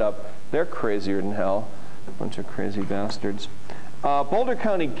site up. They're crazier than hell. Bunch of crazy bastards. Boulder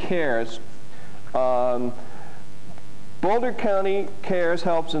County Cares. Boulder County Cares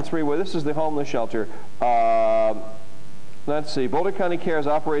helps in 3 ways. This is the homeless shelter. Let's see. Boulder County Cares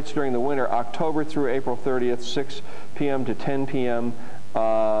operates during the winter, October through April 30th, 6 p.m. to 10 p.m.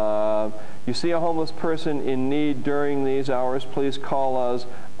 You see a homeless person in need during these hours, please call us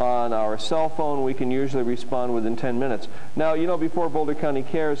on our cell phone. We can usually respond within 10 minutes. Now, you know, before Boulder County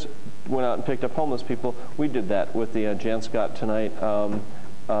Cares went out and picked up homeless people, we did that with the Jann Scott Tonight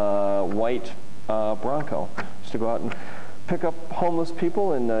white Bronco, just to go out and pick up homeless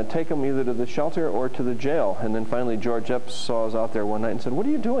people and take them either to the shelter or to the jail. And then finally George Epps saw us out there one night and said, "What are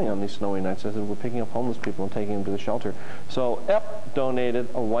you doing on these snowy nights?" I said, "We're picking up homeless people and taking them to the shelter." So Epp donated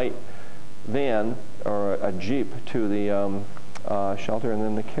a white van or a Jeep to the shelter, and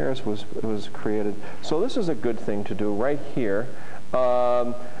then the Cares was created. So this is a good thing to do right here.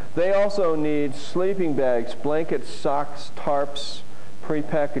 They also need sleeping bags, blankets, socks, tarps,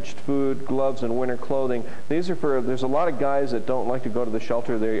 prepackaged food, gloves, and winter clothing. These are for, there's a lot of guys that don't like to go to the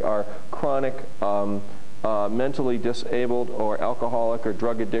shelter. They are chronic, mentally disabled, or alcoholic, or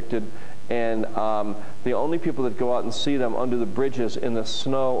drug addicted, and the only people that go out and see them under the bridges in the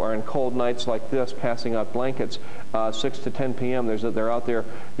snow or in cold nights like this, passing out blankets, 6 to 10 p.m. They're out there.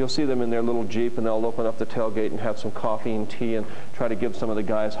 You'll see them in their little Jeep, and they'll open up the tailgate and have some coffee and tea and try to give some of the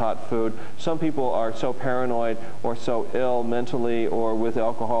guys hot food. Some people are so paranoid or so ill mentally or with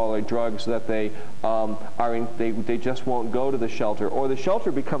alcohol or drugs that they they just won't go to the shelter, or the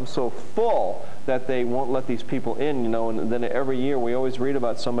shelter becomes so full that they won't let these people in, you know. And then every year we always read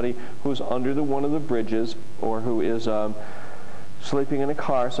about somebody who's under one of the bridges, or who is sleeping in a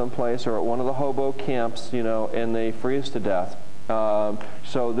car someplace or at one of the hobo camps, you know, and they freeze to death.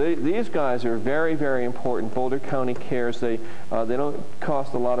 So these guys are very, very important. Boulder County Cares, they don't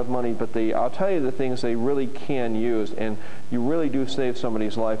cost a lot of money, but I'll tell you the things they really can use, and you really do save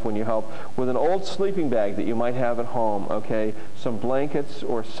somebody's life when you help with an old sleeping bag that you might have at home, okay, some blankets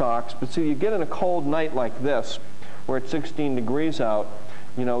or socks. But see, you get in a cold night like this, where it's 16 degrees out,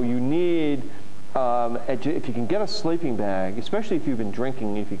 you know, you need, if you can get a sleeping bag, especially if you've been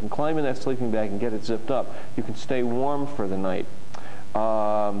drinking, if you can climb in that sleeping bag and get it zipped up, you can stay warm for the night.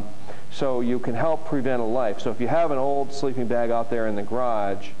 So you can help prevent a life. So if you have an old sleeping bag out there in the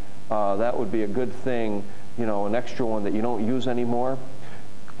garage, that would be a good thing, you know, an extra one that you don't use anymore.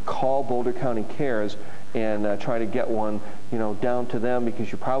 Call Boulder County Cares and try to get one, you know, down to them, because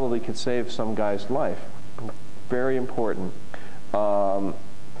you probably could save some guy's life. Very important.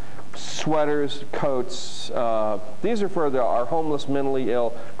 sweaters, coats. These are for our homeless, mentally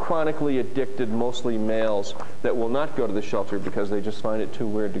ill, chronically addicted, mostly males that will not go to the shelter because they just find it too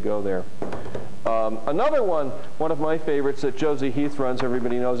weird to go there. Another one of my favorites that Josie Heath runs,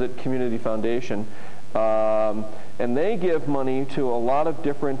 everybody knows it, Community Foundation. And they give money to a lot of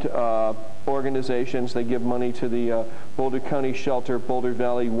different organizations. They give money to the Boulder County Shelter, Boulder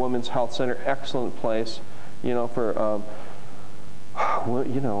Valley Women's Health Center, excellent place, you know, for, well,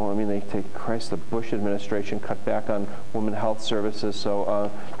 you know, I mean, they take, Christ, the Bush administration cut back on women health services,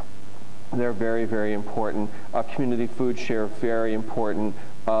 so they're very, very important. Community Food Share, very important.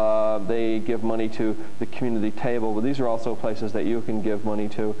 They give money to the community table, but these are also places that you can give money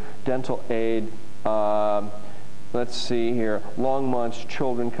to. Dental aid, let's see here, Longmont's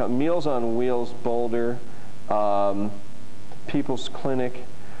Children, Meals on Wheels Boulder, People's Clinic,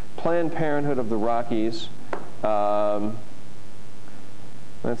 Planned Parenthood of the Rockies,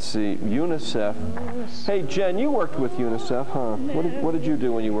 let's see, UNICEF. Hey, Jen, you worked with UNICEF, huh? What did you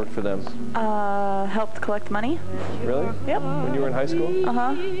do when you worked for them? Helped collect money. Really? Yep. When you were in high school?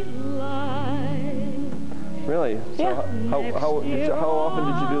 Uh-huh. Really? Yeah. So how often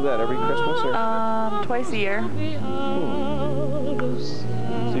did you do that? Every Christmas? Or? Twice a year.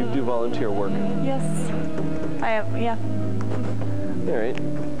 So you do volunteer work? Yes. I have, yeah. All right.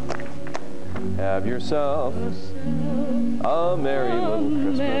 Have yourself a merry little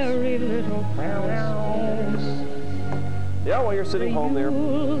Christmas. Yeah, while you're sitting home there,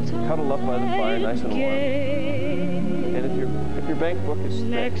 cuddled up by the fire, nice and warm. And if your bank book is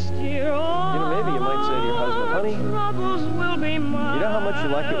thick, you know, maybe you might say to your husband, honey, you know how much you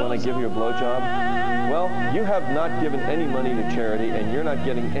like it when I give you a blowjob? Well, you have not given any money to charity, and you're not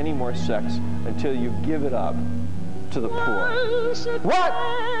getting any more sex until you give it up to the poor. What?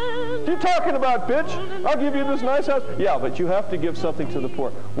 You talking about, bitch? I'll give you this nice house. Yeah, but you have to give something to the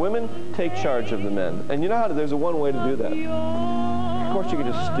poor. Women, take charge of the men. And you know how there's one way to do that. Of course, you can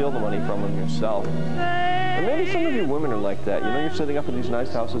just steal the money from them yourself. And maybe some of you women are like that. You know, you're sitting up in these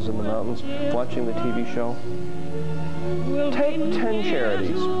nice houses in the mountains, watching the TV show. Take 10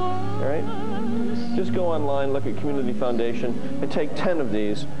 charities, all right? Just go online, look at Community Foundation, and take 10 of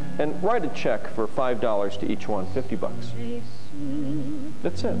these, and write a check for $5 to each one, 50 bucks.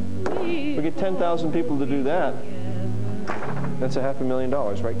 That's it. We get 10,000 people to do that. That's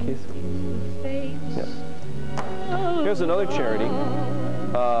 $500,000, right, Keith? Yeah. Here's another charity.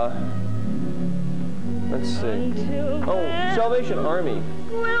 Let's see. Oh, Salvation Army.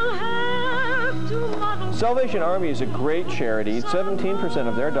 Salvation Army is a great charity. 17%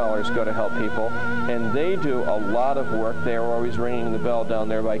 of their dollars go to help people, and they do a lot of work. They are always ringing the bell down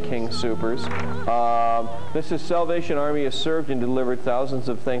there by King Supers. This is Salvation Army has served and delivered thousands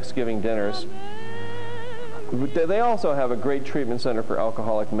of Thanksgiving dinners. They also have a great treatment center for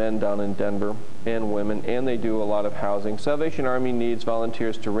alcoholic men down in Denver, and women, and they do a lot of housing. Salvation Army needs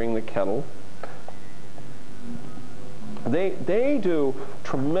volunteers to ring the kettle. They do a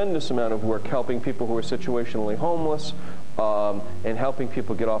tremendous amount of work helping people who are situationally homeless and helping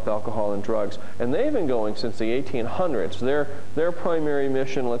people get off alcohol and drugs. And they've been going since the 1800s. Their primary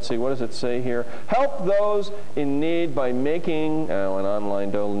mission, let's see, what does it say here? Help those in need by making an online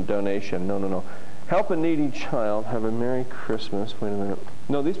donation. No. Help a needy child. Have a Merry Christmas. Wait a minute.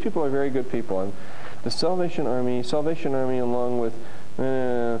 No, these people are very good people. The Salvation Army along with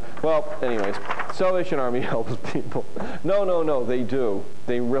well, anyways, Salvation Army helps people. No, they do.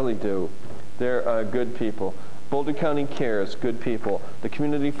 They really do. They're good people. Boulder County Cares, good people. The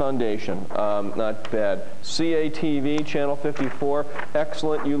Community Foundation, not bad. CATV, Channel 54,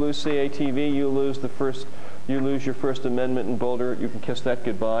 excellent. You lose CATV, you lose your First Amendment in Boulder. You can kiss that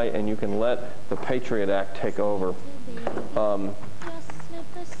goodbye, and you can let the Patriot Act take over.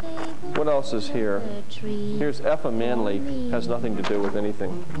 What else is here? Here's Effa Manley. Has nothing to do with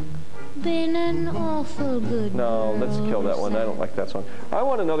anything. Been an awful good No, let's kill that one. I don't like that song. I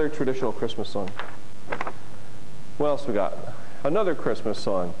want another traditional Christmas song. What else we got? Another Christmas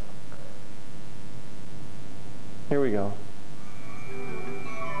song. Here we go.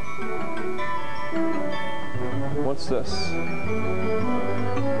 What's this?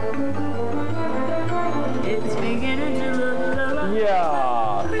 It's beginning to look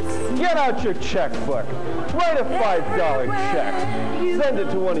Yeah. Get out your checkbook. Write a $5 check. Send it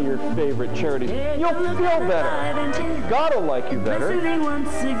to one of your favorite charities. You'll feel better. God will like you better.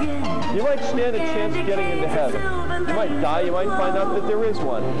 You might stand a chance of getting into heaven. You might die. You might find out that there is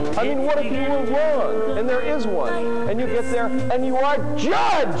one. I mean, what if you were wrong and there is one? And you get there and you are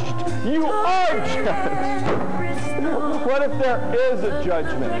judged. You are judged. What if there is a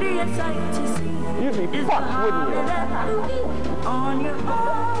judgment? You'd be fucked, wouldn't you? on your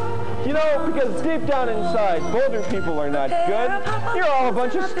own. You know, because deep down inside, Boulder people are not good. You're all a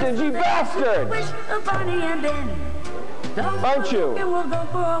bunch of stingy bastards. Aren't you?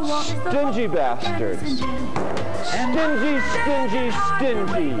 Stingy bastards. Stingy, stingy,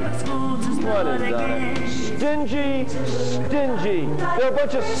 stingy. What is that? Stingy, stingy. They're a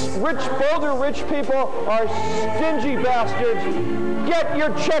bunch of rich, Boulder rich people are stingy bastards. Get your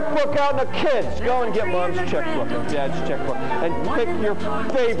checkbook out, and the kids, go and get mom's checkbook and dad's checkbook, and pick your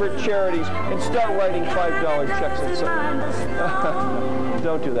favorite charities and start writing $5 checks and stuff.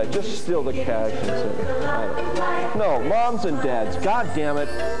 Don't do that. Just steal the cash and say, no, moms and dads, God damn it,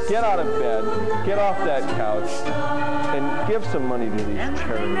 get out of bed, get off that couch, and give some money to these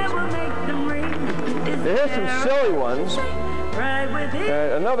charities. Here's some silly ones.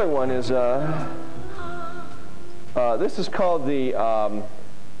 Another one is, this is called the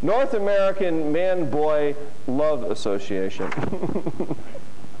North American Man-Boy Love Association.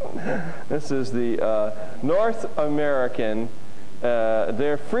 This is the North American.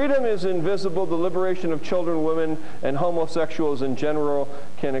 Their freedom is invisible. The liberation of children, women, and homosexuals in general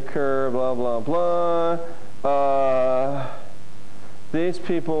can occur, blah, blah, blah. These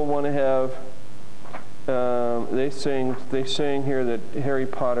people want to have, they sing here that Harry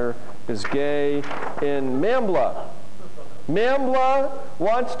Potter is gay. In Mambla, Mambla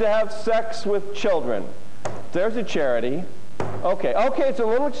wants to have sex with children. There's a charity. Okay, it's a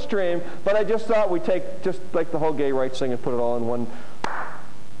little extreme, but I just thought we'd take just like the whole gay rights thing and put it all in one.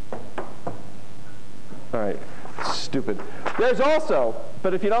 All right, stupid. There's also,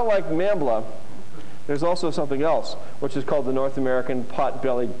 but if you don't like Mambla, there's also something else, which is called the North American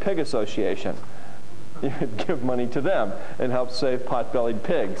Pot-Bellied Pig Association. You could give money to them and help save pot-bellied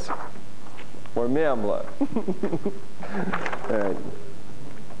pigs. Or Mambla. All right.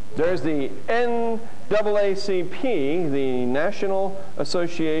 There's the NAACP, the National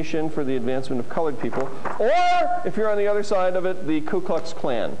Association for the Advancement of Colored People, or, if you're on the other side of it, the Ku Klux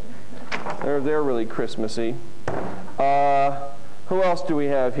Klan. They're really Christmassy. Who else do we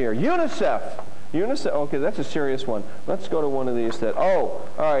have here? UNICEF. UNICEF, okay, that's a serious one. Let's go to one of these that, all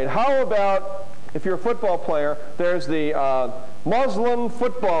right, how about, if you're a football player, there's the Muslim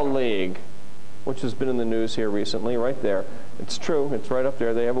Football League, which has been in the news here recently, right there. It's true, it's right up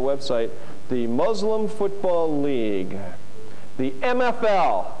there. They have a website. The Muslim Football League. The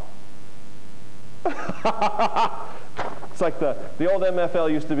MFL. It's like the old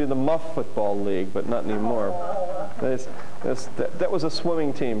MFL used to be the Muff Football League, but not anymore. That was a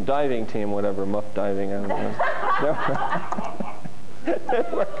swimming team, diving team, whatever, Muff diving, I don't know.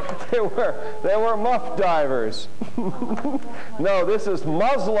 They were Muff divers. No, this is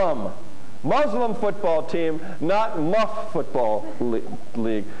Muslim football team, not Muff Football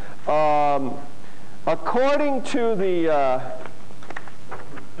League. According to the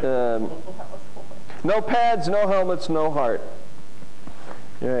no pads, no helmets, no heart.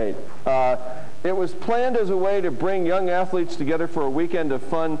 Right. It was planned as a way to bring young athletes together for a weekend of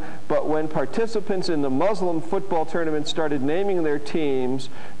fun, but when participants in the Muslim football tournament started naming their teams,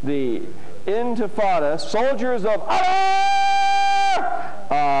 the Intifada, Soldiers of Allah,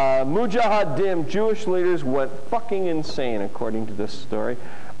 Mujahideen, Jewish leaders went fucking insane, according to this story.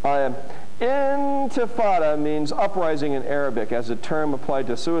 Intifada means uprising in Arabic, as a term applied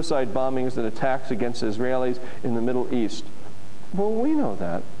to suicide bombings and attacks against Israelis in the Middle East. Well, we know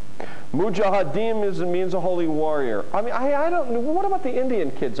that. Mujahideen means a holy warrior. I mean, I don't know. What about the Indian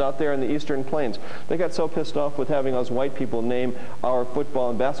kids out there in the Eastern Plains? They got so pissed off with having us white people name our football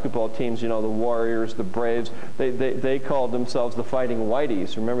and basketball teams, you know, the Warriors, the Braves. They called themselves the Fighting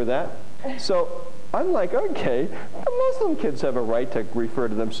Whiteys. Remember that? So I'm like, okay, the Muslim kids have a right to refer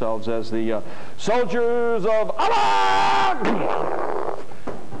to themselves as the Soldiers of Allah!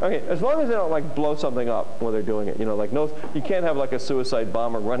 Okay, as long as they don't like blow something up while they're doing it, you know, like no, you can't have like a suicide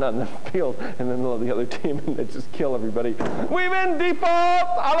bomber run on the field and then the other team and they just kill everybody. We win default,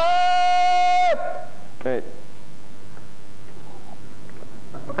 Allah! Right.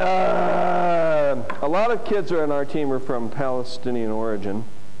 A lot of kids on our team are from Palestinian origin.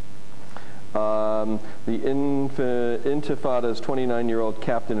 The Intifada's 29-year-old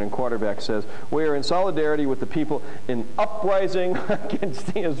captain and quarterback says, "We are in solidarity with the people in uprising against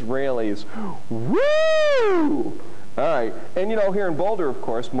the Israelis." Woo! All right. And, you know, here in Boulder, of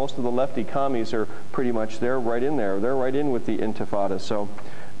course, most of the lefty commies are pretty much, they're right in there. They're right in with the Intifada. So,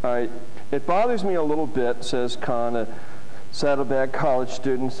 all right. It bothers me a little bit, says Khan, a Saddleback college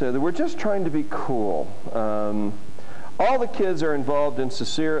student, said that we're just trying to be cool. All the kids are involved in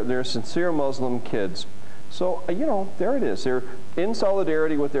they're sincere Muslim kids. So, you know, there it is. They're in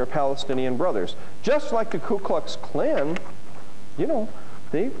solidarity with their Palestinian brothers. Just like the Ku Klux Klan, you know,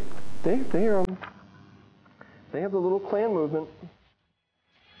 they they have the little Klan movement.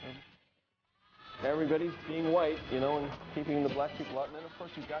 Everybody's being white, you know, and keeping the black people out. And then, of course,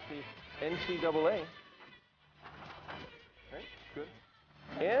 you've got the NCAA. Right? Good.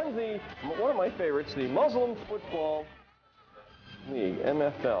 And one of my favorites, the Muslim Football League,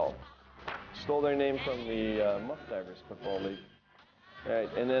 MFL. Stole their name from the Muff Divers Football League. All right,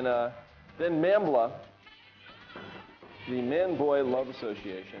 and then MAMBLA, the Man-Boy Love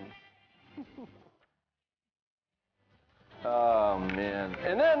Association. Oh, man.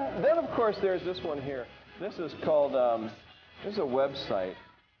 And then of course, there's this one here. This is called, this is a website.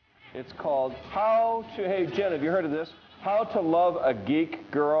 It's called hey, Jenn, have you heard of this? How to Love a Geek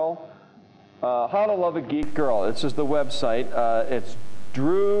Girl. How to Love a Geek Girl. This is the website. It's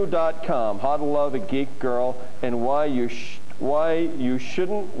drew.com. How to Love a Geek Girl and why you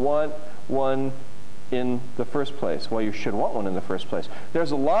shouldn't want one in the first place. Why you should want one in the first place.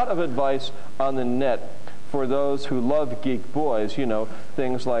 There's a lot of advice on the net for those who love geek boys, you know,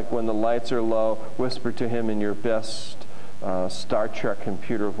 things like when the lights are low, whisper to him in your best Star Trek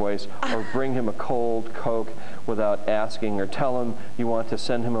computer voice, or bring him a cold Coke without asking, or tell him you want to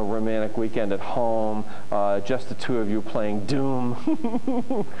send him a romantic weekend at home, just the two of you playing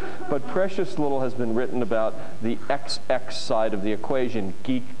Doom. But precious little has been written about the XX side of the equation,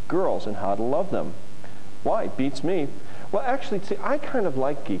 geek girls and how to love them. Why? Beats me. Well, actually, see, I kind of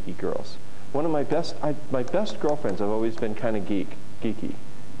like geeky girls. One of my best girlfriends have always been kind of geeky.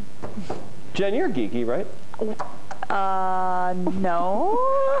 Jenn, you're geeky, right? No.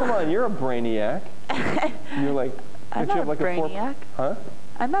 Come on, you're a brainiac. You're like, I'm not a brainiac. Huh?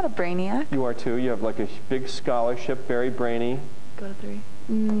 I'm not a brainiac. You are too. You have like a big scholarship, very brainy. Go to 3.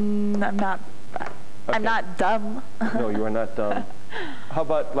 I'm not. Okay. I'm not dumb. No, you are not dumb. How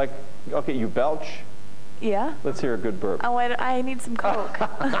about like, okay, you belch? Yeah. Let's hear a good burp. Oh, I need some Coke.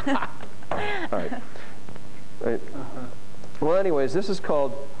 All right. Well, anyways, this is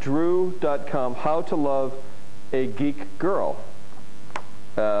called drew.com, How to Love a Geek Girl.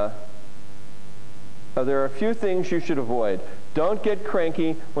 There are a few things you should avoid. Don't get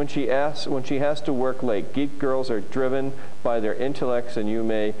cranky when she has to work late. Geek girls are driven by their intellects, and you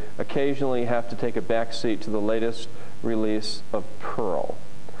may occasionally have to take a back seat to the latest release of Pearl.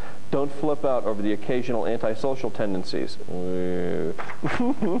 Don't flip out over the occasional antisocial tendencies. All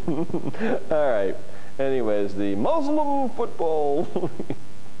right. Anyways, the Muslim football.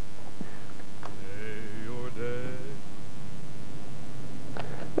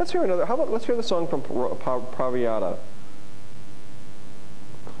 Let's hear another. How about let's hear the song from Praviata.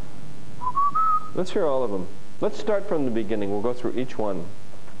 Let's hear all of them. Let's start from the beginning. We'll go through each one.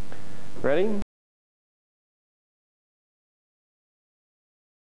 Ready?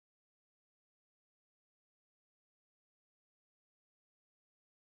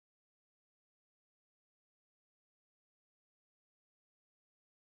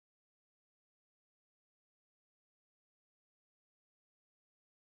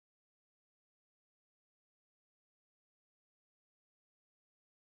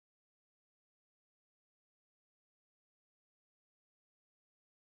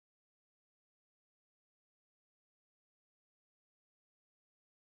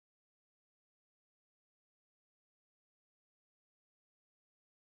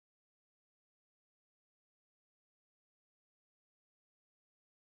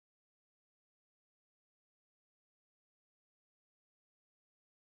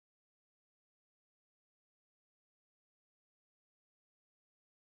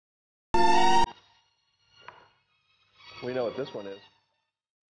 We know what this one is.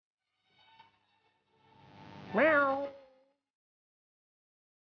 Meow.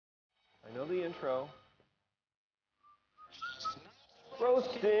 I know the intro.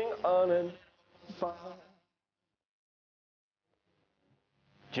 Roasting on a fire.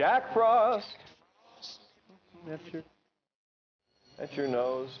 Jack Frost. That's your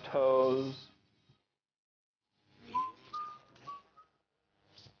nose, toes.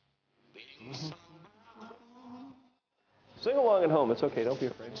 Sing along at home. It's okay. Don't be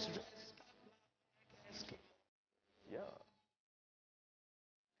afraid. Yeah.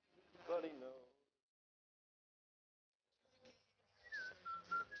 Buddy knows.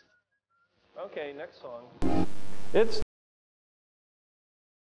 Okay, next song. It's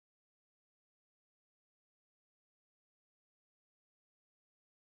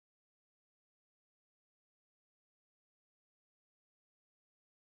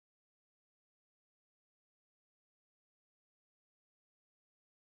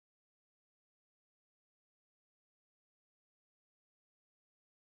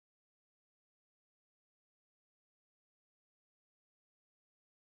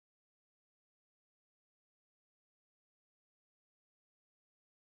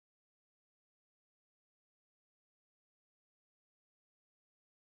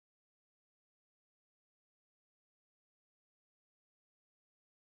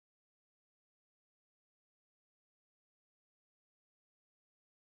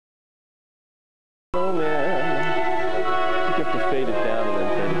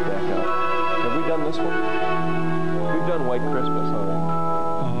White Christmas, huh?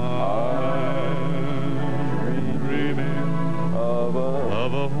 I'm dreaming Of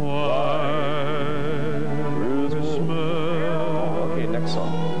a white Christmas. Okay, next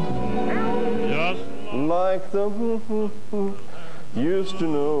song. Just Like the used to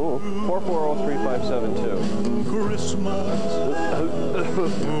know. 440-3572. Christmas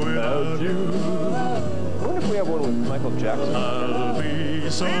without you. I wonder if we have one with Michael Jackson. I'll be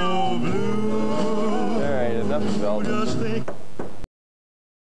so blue. All right, enough of Velvet. Just think.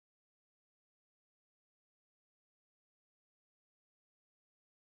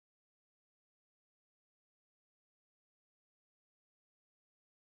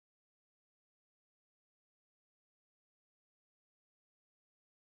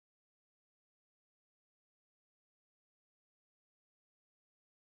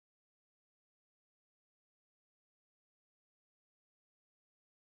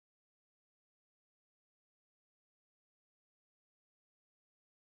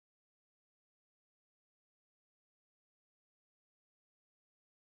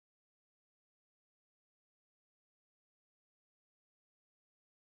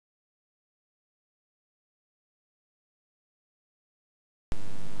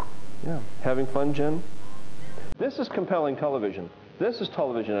 Yeah. Having fun, Jen? This is compelling television. This is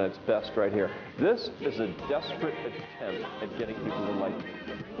television at its best right here. This is a desperate attempt at getting people to like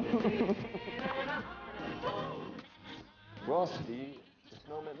me. Frosty the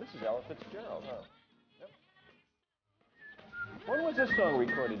Snowman. This is Ella Fitzgerald, huh? Yep. When was this song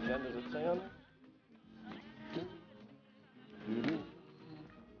recorded, Jen? Does it say on there?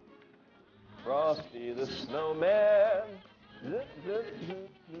 Frosty the Snowman.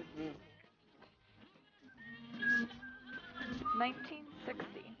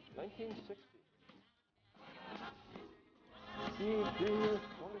 1960. 1960. I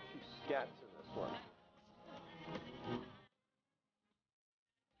wonder if she scats in this one.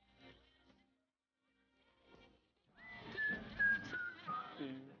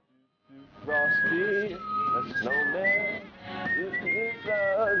 Frosty the Snowman.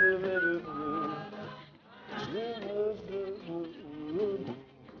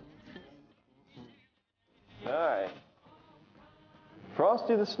 Alright.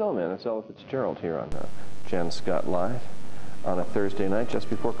 Frosty the Snowman. That's Ella Fitzgerald here on Jan Scott Live on a Thursday night just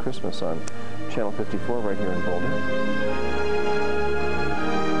before Christmas on Channel 54 right here in Boulder.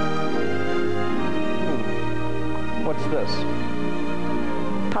 What's this?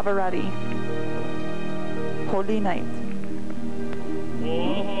 Pavarotti. Holy Night.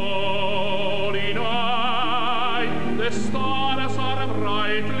 Holy night, the stars are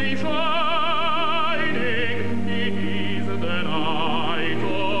brightly shining. It is the night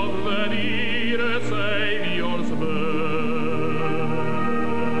of the dear Savior's birth.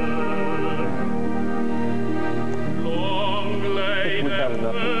 Long lay the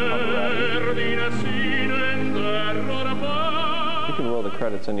earth in a sin and terror above. You can roll the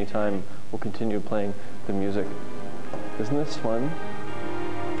credits anytime. We'll continue playing the music. Isn't this fun?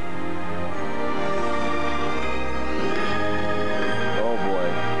 Oh boy.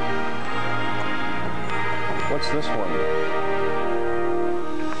 What's this one?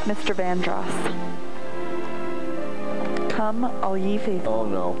 Mr. Vandross. Come, all ye faithful. Oh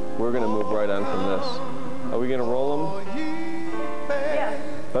no, we're gonna move right on from this. Are we gonna roll them? Yeah.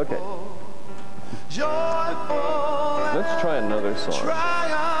 Okay. Let's try another song.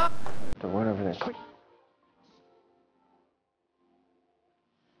 The one over there. Quick.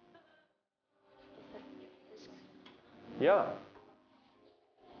 Yeah.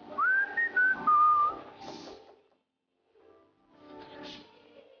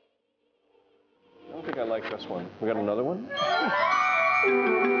 I don't think I like this one. We got another one? Oh,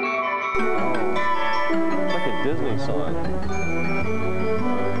 it's like a Disney song.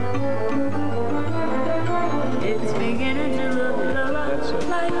 It's beginning to look a lot That's it.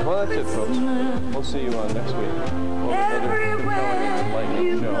 like Well, that's it, folks. We'll see you on next week. everywhere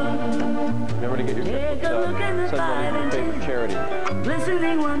you go. Remember to get your Take a checkbooks look in out. the Send money to your favorite charity.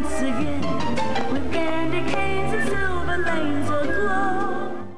 Glistening once again with candy canes and silver lanes aglow.